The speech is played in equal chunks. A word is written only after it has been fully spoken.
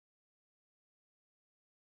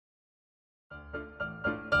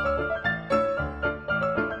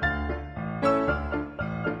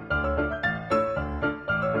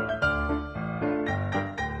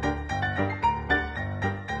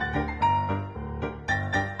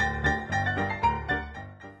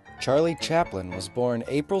Charlie Chaplin was born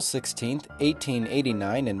April 16,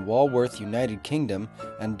 1889 in Walworth, United Kingdom,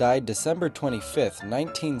 and died December 25,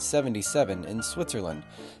 1977 in Switzerland.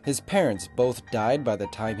 His parents both died by the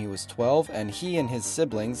time he was 12, and he and his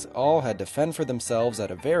siblings all had to fend for themselves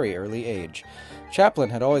at a very early age.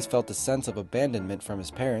 Chaplin had always felt a sense of abandonment from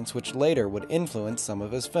his parents, which later would influence some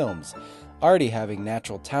of his films. Already having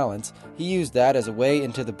natural talents, he used that as a way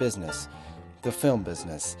into the film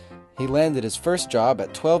business. He landed his first job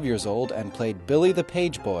at 12 years old and played Billy the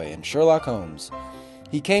Page Boy in Sherlock Holmes.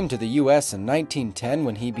 He came to the U.S. in 1910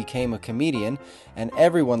 when he became a comedian, and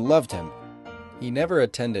everyone loved him. He never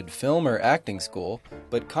attended film or acting school,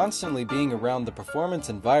 but constantly being around the performance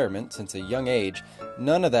environment since a young age,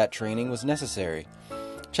 none of that training was necessary.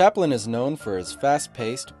 Chaplin is known for his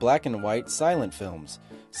fast-paced, black-and-white silent films.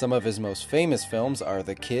 Some of his most famous films are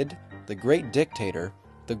The Kid, The Great Dictator,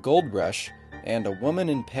 The Gold Rush, and A Woman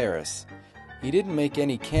in Paris. He didn't make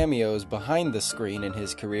any cameos behind the screen in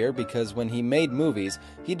his career because when he made movies,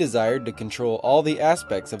 he desired to control all the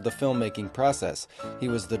aspects of the filmmaking process. He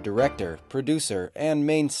was the director, producer, and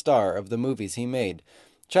main star of the movies he made.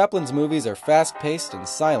 Chaplin's movies are fast-paced and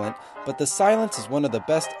silent, but the silence is one of the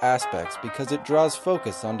best aspects because it draws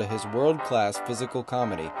focus onto his world-class physical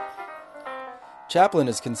comedy. Chaplin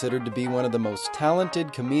is considered to be one of the most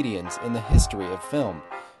talented comedians in the history of film.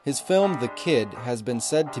 His film, The Kid, has been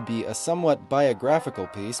said to be a somewhat biographical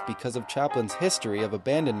piece because of Chaplin's history of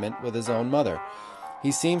abandonment with his own mother.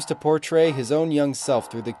 He seems to portray his own young self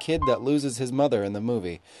through the kid that loses his mother in the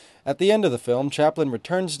movie. At the end of the film, Chaplin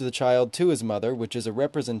returns the child to his mother, which is a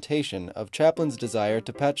representation of Chaplin's desire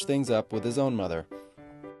to patch things up with his own mother.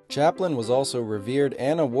 Chaplin was also revered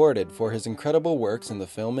and awarded for his incredible works in the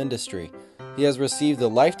film industry. He has received the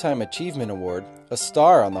Lifetime Achievement Award, a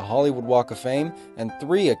star on the Hollywood Walk of Fame, and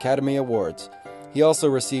 3 Academy Awards. He also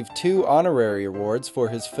received 2 honorary awards for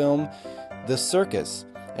his film The Circus,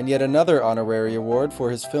 and yet another honorary award for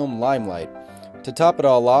his film Limelight. To top it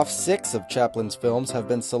all off, 6 of Chaplin's films have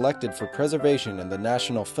been selected for preservation in the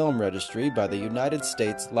National Film Registry by the United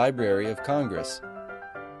States Library of Congress.